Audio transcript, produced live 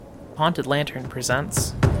Haunted Lantern presents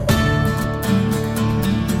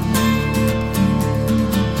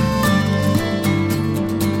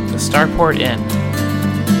the Starport Inn.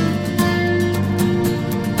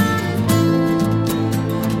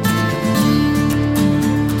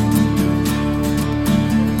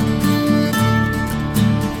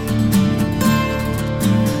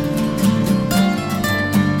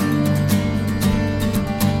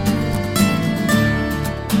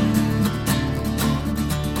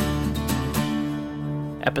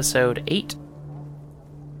 Episode 8.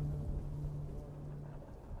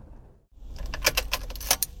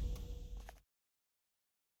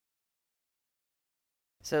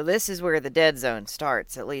 So this is where the dead zone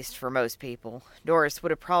starts, at least for most people. Doris would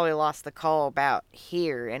have probably lost the call about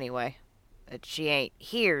here anyway. But she ain't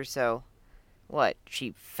here, so... What,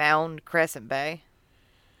 she found Crescent Bay?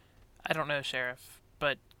 I don't know, Sheriff,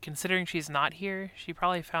 but considering she's not here, she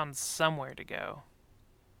probably found somewhere to go.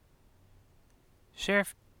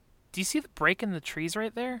 Sheriff, do you see the break in the trees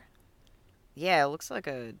right there? Yeah, it looks like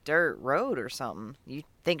a dirt road or something. You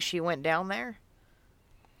think she went down there?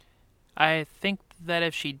 I think that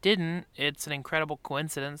if she didn't, it's an incredible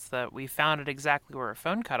coincidence that we found it exactly where her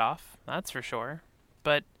phone cut off, that's for sure.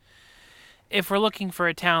 But if we're looking for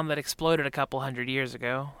a town that exploded a couple hundred years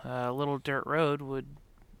ago, a little dirt road would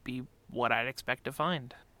be what I'd expect to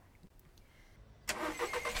find.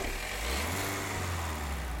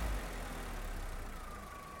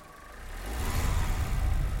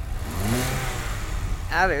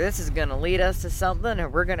 Either this is gonna lead us to something, or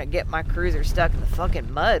we're gonna get my cruiser stuck in the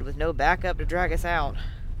fucking mud with no backup to drag us out.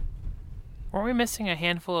 Weren't we missing a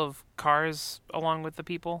handful of cars along with the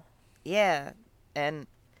people? Yeah, and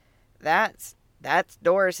that's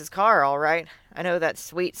Doris's car, all right. I know that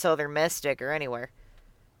sweet Southern Miss sticker anywhere.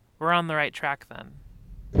 We're on the right track then.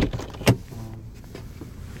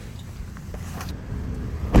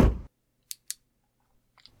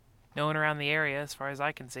 No one around the area as far as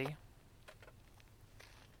I can see.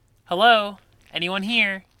 Hello? Anyone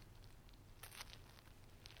here?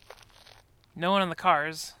 No one in the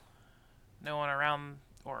cars. No one around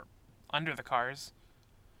or under the cars.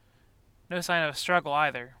 No sign of a struggle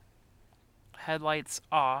either. Headlights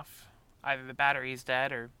off. Either the battery's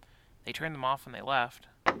dead or they turned them off when they left.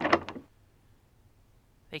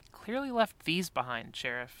 They clearly left these behind,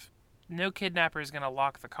 Sheriff. No kidnapper is going to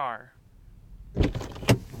lock the car.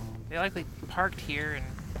 They likely parked here and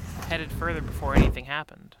headed further before anything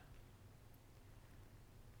happened.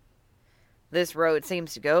 This road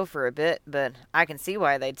seems to go for a bit, but I can see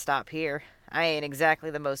why they'd stop here. I ain't exactly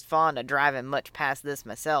the most fond of driving much past this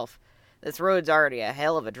myself. This road's already a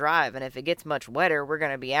hell of a drive, and if it gets much wetter, we're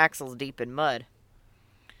gonna be axles deep in mud.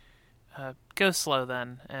 Go slow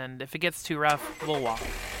then, and if it gets too rough, we'll walk.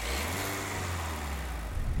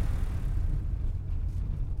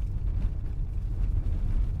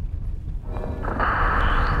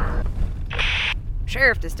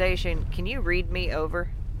 Sheriff to station, can you read me over?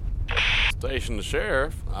 Station to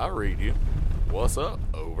sheriff, I read you. What's up?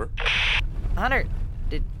 Over. Hunter,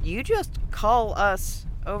 did you just call us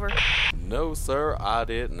over? No, sir, I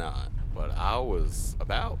did not. But I was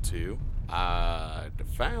about to. I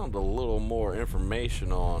found a little more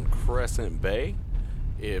information on Crescent Bay.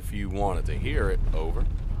 If you wanted to hear it, over.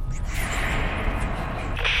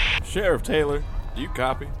 Sheriff Taylor, do you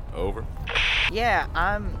copy? Over. Yeah,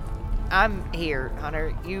 I'm here,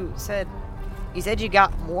 Hunter. You said you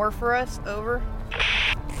got more for us, over?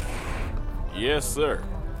 Yes, sir.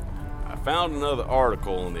 I found another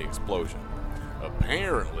article on the explosion.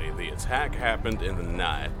 Apparently, the attack happened in the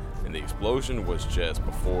night, and the explosion was just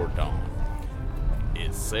before dawn.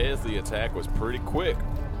 It says the attack was pretty quick.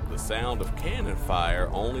 The sound of cannon fire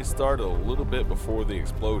only started a little bit before the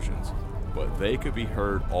explosions, but they could be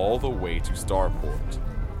heard all the way to Starport.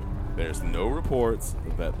 There's no reports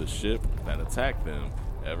that the ship that attacked them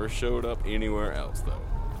ever showed up anywhere else, though.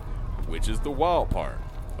 Which is the wild part.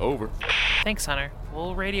 Over. Thanks, Hunter.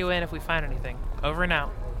 We'll radio in if we find anything. Over and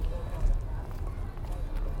out.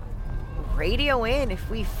 Radio in if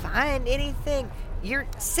we find anything. You're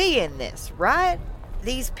seeing this, right?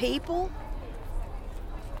 These people?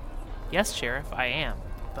 Yes, Sheriff, I am.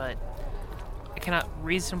 But I cannot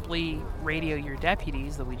reasonably radio your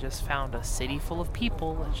deputies that we just found a city full of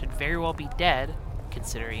people that should very well be dead,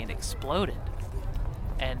 considering it exploded,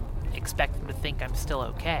 and expect them to think I'm still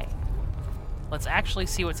okay. Let's actually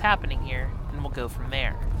see what's happening here, and we'll go from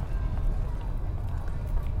there.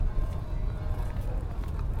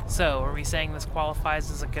 So, are we saying this qualifies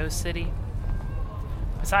as a ghost city?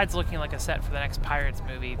 Besides looking like a set for the next Pirates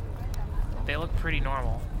movie, they look pretty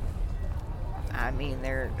normal. I mean,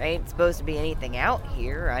 there ain't supposed to be anything out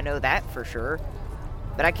here. I know that for sure.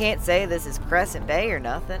 But I can't say this is Crescent Bay or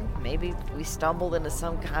nothing. Maybe we stumbled into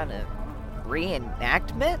some kind of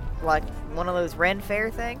reenactment? Like one of those Ren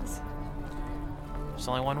Fair things? There's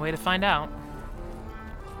only one way to find out.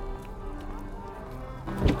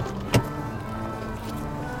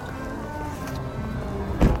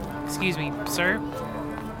 Excuse me, sir?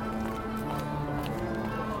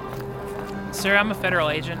 Sir, I'm a federal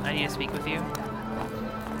agent. I need to speak with you.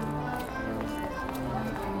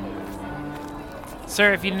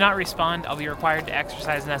 Sir, if you do not respond, I'll be required to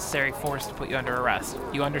exercise necessary force to put you under arrest.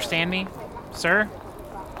 You understand me, sir?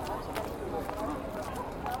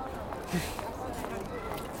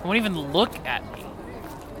 Won't even look at me.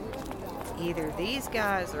 Either these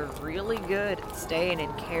guys are really good at staying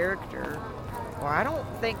in character, or I don't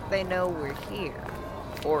think they know we're here.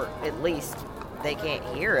 Or at least they can't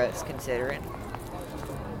hear us, considering.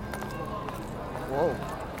 Whoa.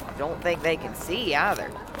 Don't think they can see either.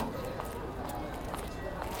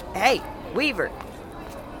 Hey, Weaver.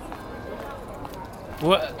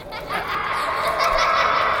 What?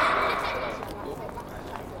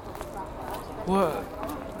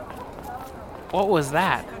 What was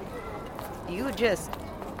that? He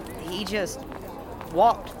just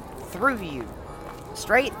walked through you.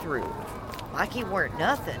 Straight through. Like he weren't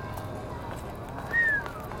nothing.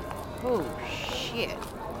 Oh, shit.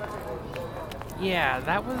 Yeah,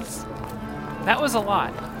 that was a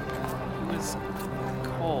lot. It was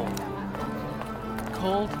cold.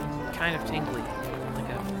 Cold, kind of tingly. Like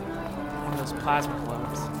one of those plasma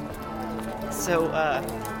globes. So,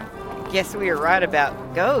 guess we were right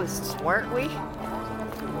about ghosts, weren't we?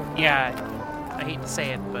 Yeah, I hate to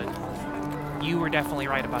say it, but you were definitely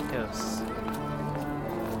right about ghosts.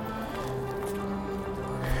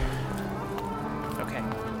 Okay.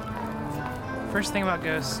 First thing about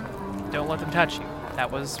ghosts, don't let them touch you.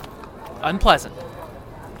 That was unpleasant.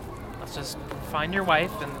 Let's just find your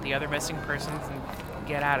wife and the other missing persons and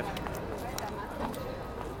get out of here.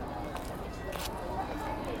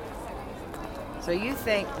 So you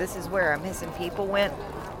think this is where our missing people went?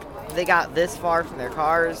 They got this far from their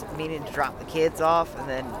cars, meaning to drop the kids off, and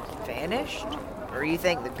then vanished? Or you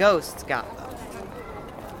think the ghosts got them?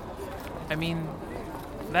 I mean,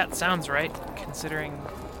 that sounds right, considering,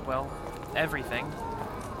 well, everything.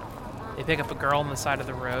 They pick up a girl on the side of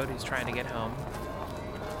the road who's trying to get home.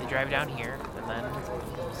 They drive down here, and then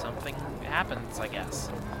something happens, I guess.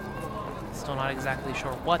 Still not exactly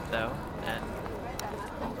sure what, though, and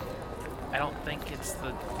I don't think it's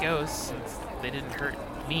the ghosts, since they didn't hurt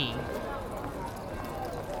me.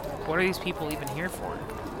 What are these people even here for?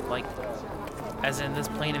 Like, as in this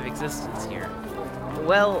plane of existence here?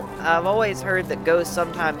 Well, I've always heard that ghosts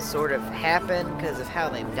sometimes sort of happen because of how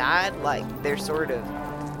they've died. Like, they're sort of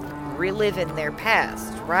reliving their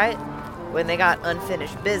past, right? When they got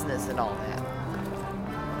unfinished business and all that.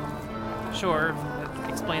 Sure, that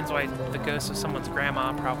explains why the ghost of someone's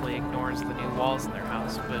grandma probably ignores the new walls in their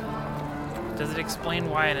house, but does it explain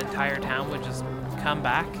why an entire town would just come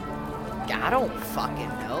back? I don't fucking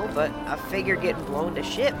know, but I figure getting blown to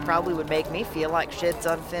shit probably would make me feel like shit's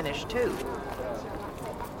unfinished too.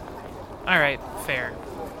 Alright, fair.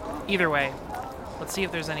 Either way, let's see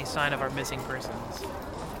if there's any sign of our missing persons.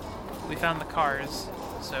 We found the cars,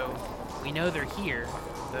 so we know they're here,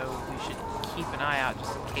 though we should keep an eye out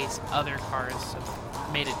just in case other cars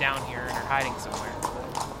have made it down here and are hiding somewhere.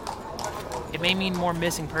 It may mean more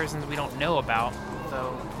missing persons we don't know about,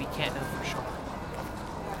 though we can't know for sure.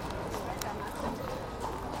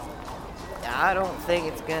 I don't think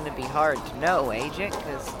it's going to be hard to know, Agent,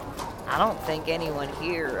 because I don't think anyone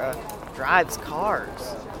here drives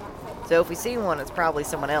cars. So if we see one, it's probably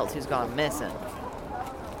someone else who's gone missing.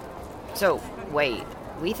 So, wait,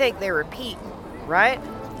 we think they're repeating, right?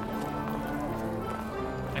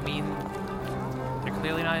 I mean, they're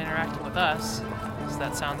clearly not interacting with us, so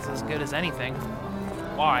that sounds as good as anything.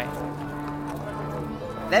 Why?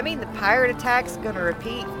 That mean the pirate attack's gonna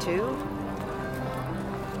repeat, too?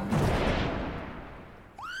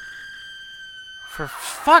 For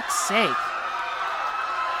fuck's sake!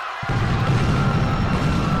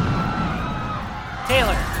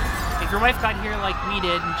 Taylor, if your wife got here like we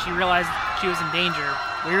did and she realized she was in danger,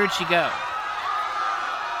 where would she go?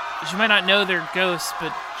 She might not know they're ghosts,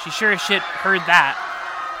 but she sure as shit heard that.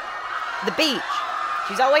 The beach.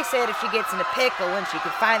 She's always said if she gets in a pickle and she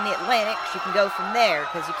can find the Atlantic, she can go from there,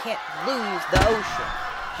 because you can't lose the ocean.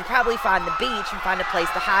 She'll probably find the beach and find a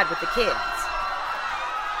place to hide with the kids.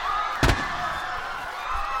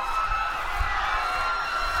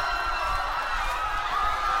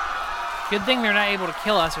 Good thing they're not able to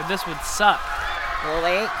kill us, or this would suck. Well,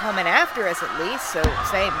 they ain't coming after us at least, so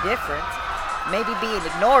same difference. Maybe being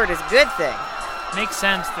ignored is a good thing. Makes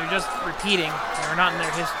sense. They're just repeating. They're not in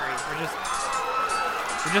their history. They're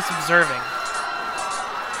just observing.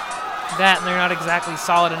 That, and they're not exactly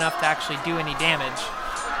solid enough to actually do any damage.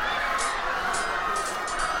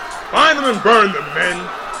 Find them and burn them, men!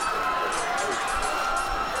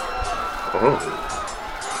 Oh.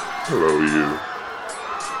 Hello, you.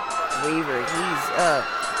 Weaver, he's,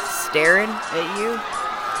 staring at you?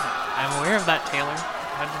 I'm aware of that, Taylor.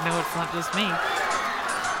 How did you know it's not just me?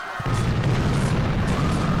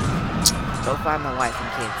 Go find my wife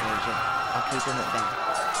and kids, Agent. I'll keep them at bay.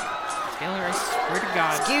 Taylor, I swear to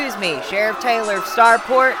God. Excuse me, Sheriff Taylor of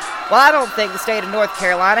Starport. Well, I don't think the state of North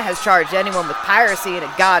Carolina has charged anyone with piracy in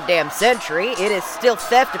a goddamn century. It is still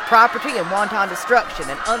theft of property and wanton destruction,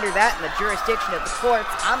 and under that, in the jurisdiction of the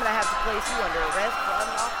courts, I'm gonna have to place you under arrest for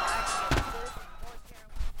unlawful action.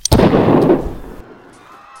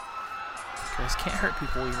 Ghosts can't hurt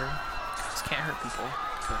people, Weaver. Ghosts can't hurt people.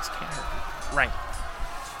 Ghosts can't hurt people. Right.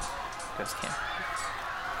 Ghosts can't hurt people.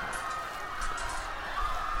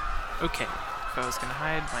 Okay, if I was gonna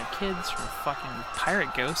hide my kids from fucking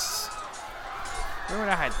pirate ghosts, where would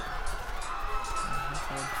I hide them? If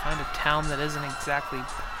I would find a town that isn't exactly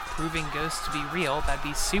proving ghosts to be real, that'd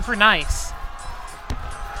be super nice.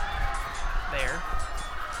 There.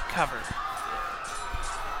 Cover.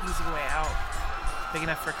 Easy way out. Big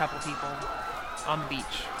enough for a couple people. On the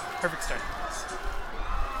beach. Perfect starting place.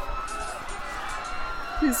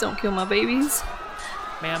 Please don't kill my babies.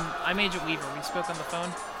 Ma'am, I'm Agent Weaver. We spoke on the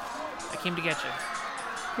phone. I came to get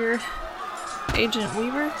you. You're Agent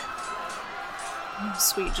Weaver? Oh,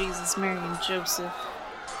 sweet Jesus, Mary and Joseph.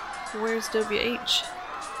 Where's WH?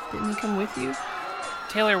 Didn't he come with you?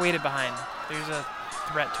 Taylor waited behind. There's a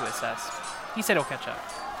threat to assess. He said he'll catch up.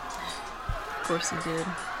 Of course he did.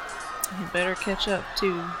 He better catch up,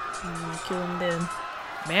 too. I'm gonna kill him dead.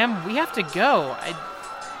 Ma'am, we have to go.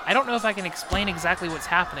 I don't know if I can explain exactly what's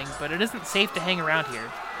happening, but it isn't safe to hang around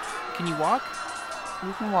here. Can you walk?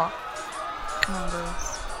 You can walk. Come on,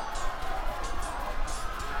 girls.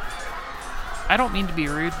 I don't mean to be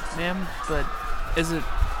rude, ma'am, but is it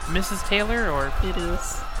Mrs. Taylor or... It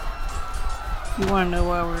is. You want to know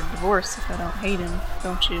why we're divorced if I don't hate him,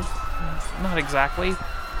 don't you? Not exactly.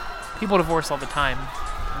 People divorce all the time.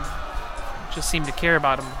 Just seem to care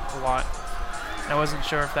about him a lot. I wasn't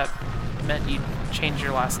sure if that meant you'd change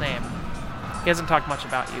your last name. He hasn't talked much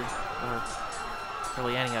about you, or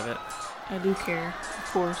really any of it. I do care,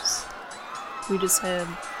 of course. We just had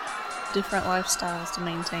different lifestyles to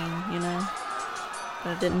maintain, you know?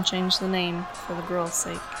 But I didn't change the name for the girl's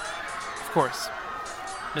sake. Of course.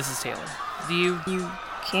 Mrs. Taylor. You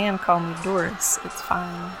can call me Doris, it's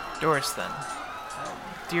fine. Doris, then.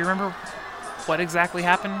 Do you remember what exactly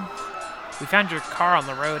happened? We found your car on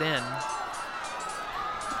the road in.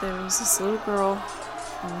 There was this little girl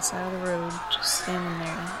on the side of the road, just standing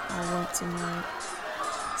there, all lonesome like.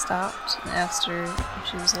 Stopped and asked her if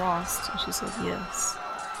she was lost, and she said yes.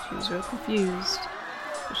 She was real confused,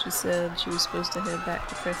 but she said she was supposed to head back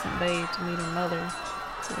to Crescent Bay to meet her mother,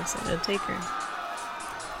 so they said I'd take her.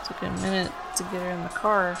 Took a minute to get her in the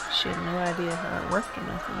car. She had no idea how it worked or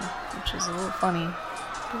nothing, which was a little funny,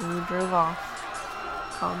 but we drove off.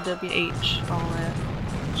 Called WH, all that.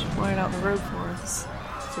 She pointed out the road for us,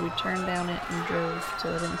 so we turned down it and drove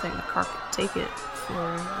till I didn't think the car could take it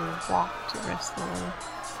before we walked the rest of the way.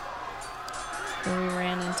 Then we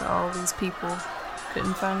ran into all these people.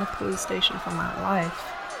 Couldn't find the police station for my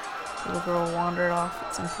life. The little girl wandered off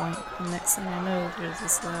at some point. The next thing I know, there's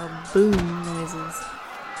this loud boom noises.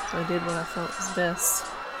 So I did what I felt was best.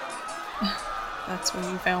 That's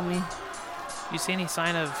where you found me. You see any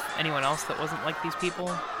sign of anyone else that wasn't like these people?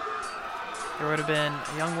 There would have been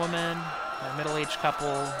a young woman, a middle-aged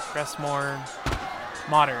couple, dressed more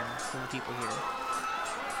modern than the people here.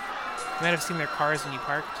 You might have seen their cars when you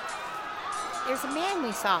parked. There's a man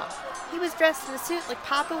we saw. He was dressed in a suit like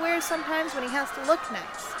Papa wears sometimes when he has to look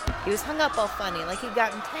nice. He was hung up all funny, like he'd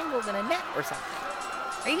gotten tangled in a net or something.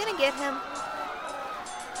 Are you gonna get him?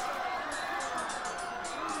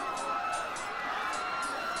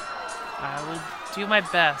 I will do my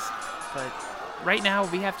best, but right now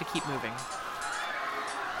we have to keep moving.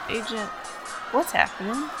 Agent, what's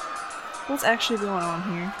happening? What's actually going on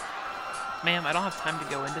here? Ma'am, I don't have time to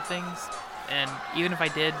go into things, and even if I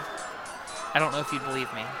did, I don't know if you'd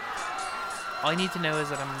believe me. All you need to know is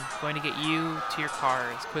that I'm going to get you to your car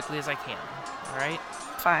as quickly as I can, alright?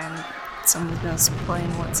 Fine. Someone's gonna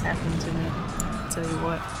explain what's happened to me. I'll tell you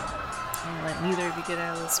what. I ain't let neither of you get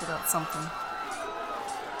out of this without something.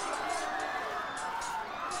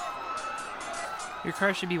 Your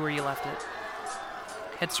car should be where you left it.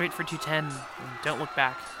 Head straight for 210 and don't look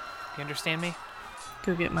back. You understand me?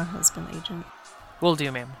 Go get my husband, Agent. Will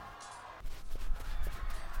do, ma'am.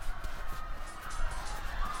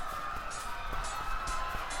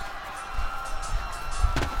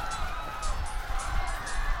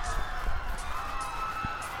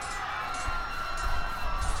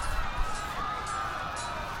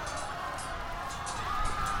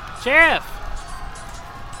 Sheriff!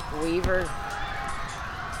 Weaver,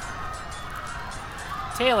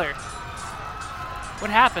 Taylor!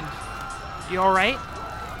 What happened? You alright?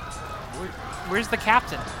 Where's the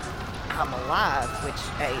captain? I'm alive, which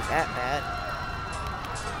ain't that bad.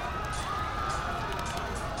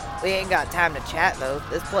 We ain't got time to chat, though.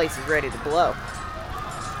 This place is ready to blow.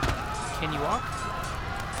 Can you walk?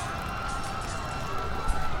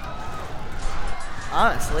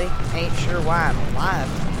 Honestly, ain't sure why I'm alive,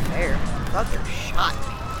 to be fair. Fucker shot me.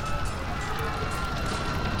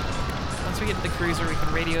 Once we get to the cruiser, we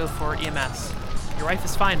can radio for EMS. Your wife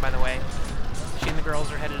is fine, by the way. She and the girls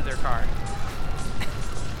are headed to their car.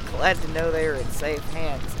 Glad to know they were in safe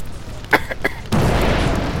hands.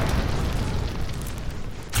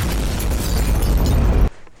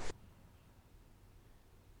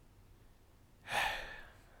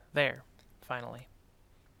 There, finally.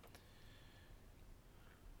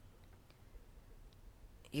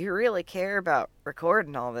 You really care about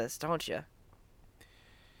recording all this, don't you?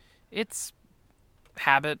 It's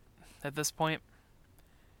habit at this point.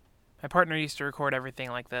 My partner used to record everything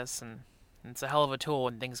like this, and it's a hell of a tool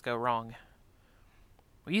when things go wrong.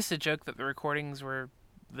 We used to joke that the recordings were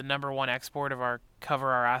the #1 export of our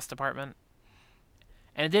cover our ass department,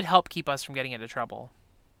 and it did help keep us from getting into trouble.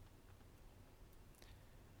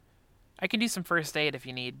 I can do some first aid if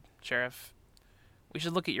you need, Sheriff. We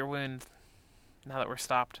should look at your wound now that we're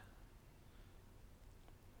stopped.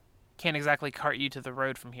 Can't exactly cart you to the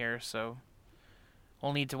road from here, so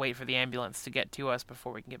we'll need to wait for the ambulance to get to us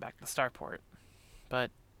before we can get back to Starport. But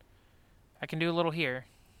I can do a little here.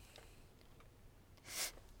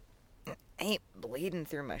 Ain't bleeding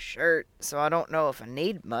through my shirt, so I don't know if I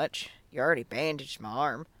need much. You already bandaged my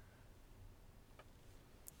arm.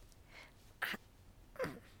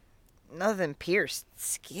 Nothing pierced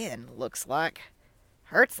skin, looks like.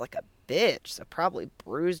 Hurts like a bitch, so probably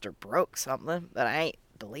bruised or broke something, but I ain't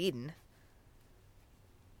bleeding.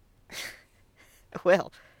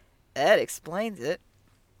 Well, that explains it.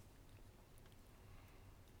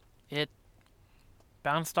 It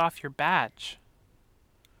bounced off your badge.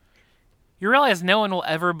 You realize no one will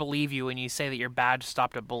ever believe you when you say that your badge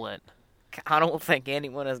stopped a bullet. I don't think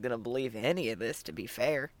anyone is going to believe any of this, to be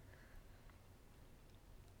fair.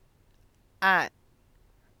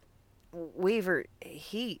 Weaver,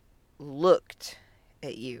 he looked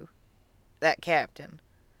at you. That captain.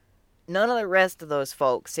 None of the rest of those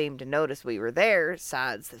folks seemed to notice we were there,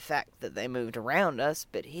 besides the fact that they moved around us,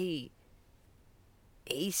 but he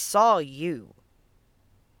saw you.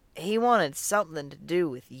 He wanted something to do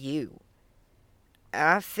with you. And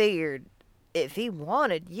I figured if he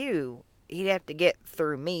wanted you, he'd have to get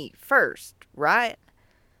through me first, right?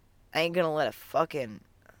 I ain't gonna let a fucking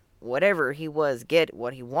whatever he was get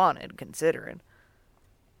what he wanted, considering.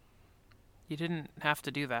 You didn't have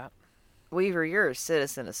to do that. Weaver, you're a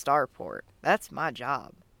citizen of Starport. That's my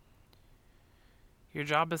job. Your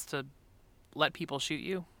job is to let people shoot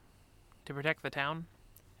you? To protect the town?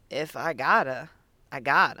 If I gotta, I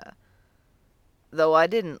gotta. Though I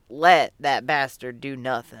didn't let that bastard do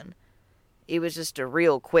nothing. He was just a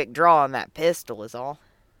real quick draw on that pistol is all.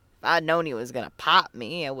 If I'd known he was gonna pop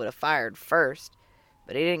me, I would have fired first.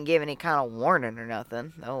 But he didn't give any kind of warning or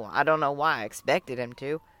nothing, though I don't know why I expected him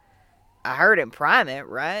to. I heard him prime it,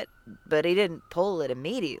 right? But he didn't pull it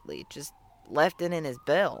immediately, just left it in his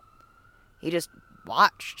belt. He just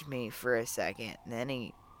watched me for a second, and then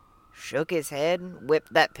he shook his head and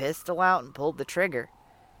whipped that pistol out and pulled the trigger.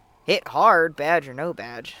 Hit hard, badge or no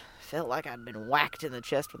badge. Felt like I'd been whacked in the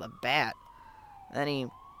chest with a bat. Then he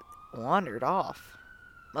wandered off.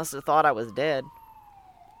 Must have thought I was dead.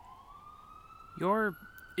 You're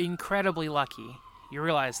incredibly lucky. You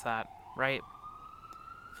realize that, right?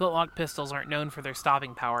 Flintlock pistols aren't known for their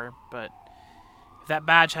stopping power, but if that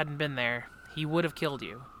badge hadn't been there, he would have killed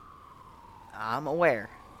you. I'm aware.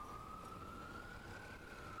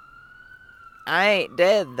 I ain't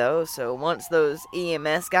dead, though, so once those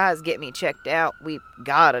EMS guys get me checked out, we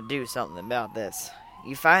gotta do something about this.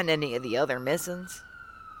 You find any of the other missings?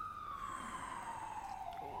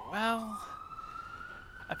 Well,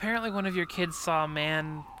 apparently one of your kids saw a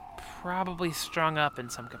man probably strung up in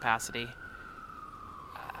some capacity.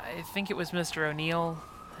 I think it was Mr. O'Neill,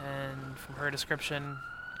 and from her description,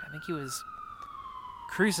 I think he was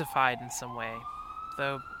crucified in some way,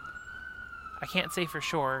 though I can't say for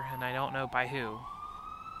sure, and I don't know by who.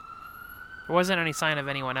 There wasn't any sign of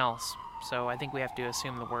anyone else, so I think we have to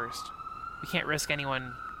assume the worst. We can't risk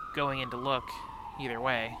anyone going in to look either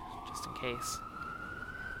way, just in case.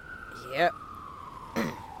 Yep.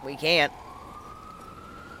 We can't.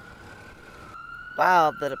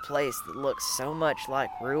 Wild that a place that looks so much like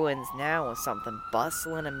ruins now was something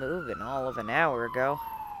bustling and moving all of an hour ago.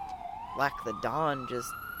 Like the dawn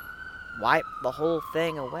just wiped the whole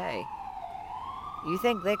thing away. You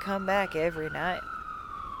think they come back every night?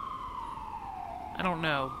 I don't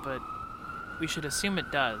know, but we should assume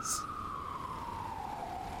it does.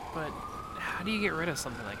 But how do you get rid of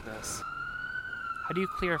something like this? How do you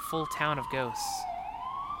clear a full town of ghosts?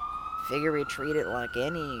 Figure we treat it like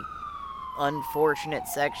any unfortunate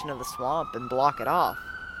section of the swamp and block it off.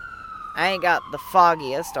 I ain't got the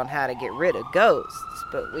foggiest on how to get rid of ghosts,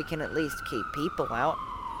 but we can at least keep people out.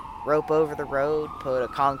 Rope over the road, put a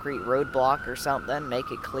concrete roadblock or something,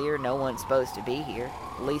 make it clear no one's supposed to be here.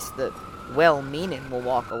 At least the well-meaning will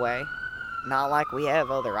walk away. Not like we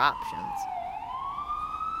have other options.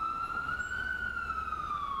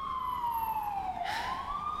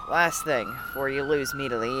 Last thing, before you lose me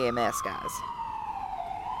to the EMS guys.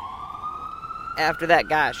 After that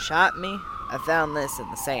guy shot me, I found this in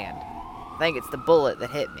the sand. I think it's the bullet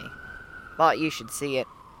that hit me. Thought you should see it.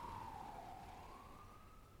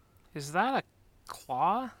 Is that a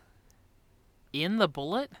claw? In the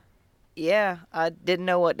bullet? Yeah, I didn't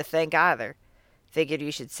know what to think either. Figured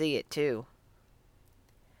you should see it too.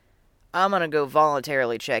 I'm gonna go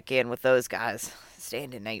voluntarily check in with those guys.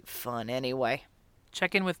 Standing ain't fun anyway.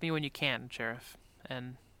 Check in with me when you can, Sheriff.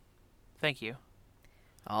 And thank you.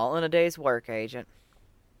 All in a day's work, Agent.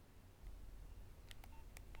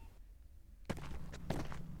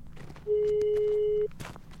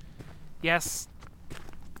 Yes,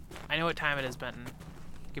 I know what time it is, Benton.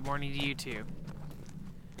 Good morning to you, too.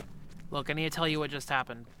 Look, I need to tell you what just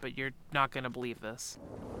happened, but you're not going to believe this.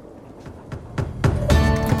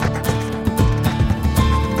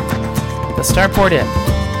 The Starport Inn.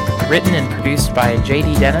 Written and produced by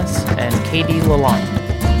J.D. Dennis and K.D.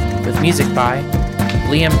 Lalonde. With music by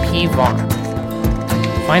Liam P. Vaughn.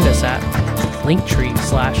 Find us at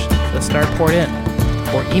linktree/The Starport Inn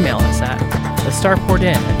or email us at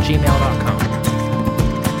thestarportinn@gmail.com.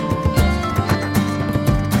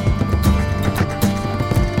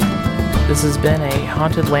 This has been a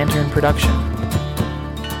Haunted Lantern production.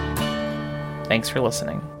 Thanks for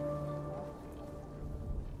listening.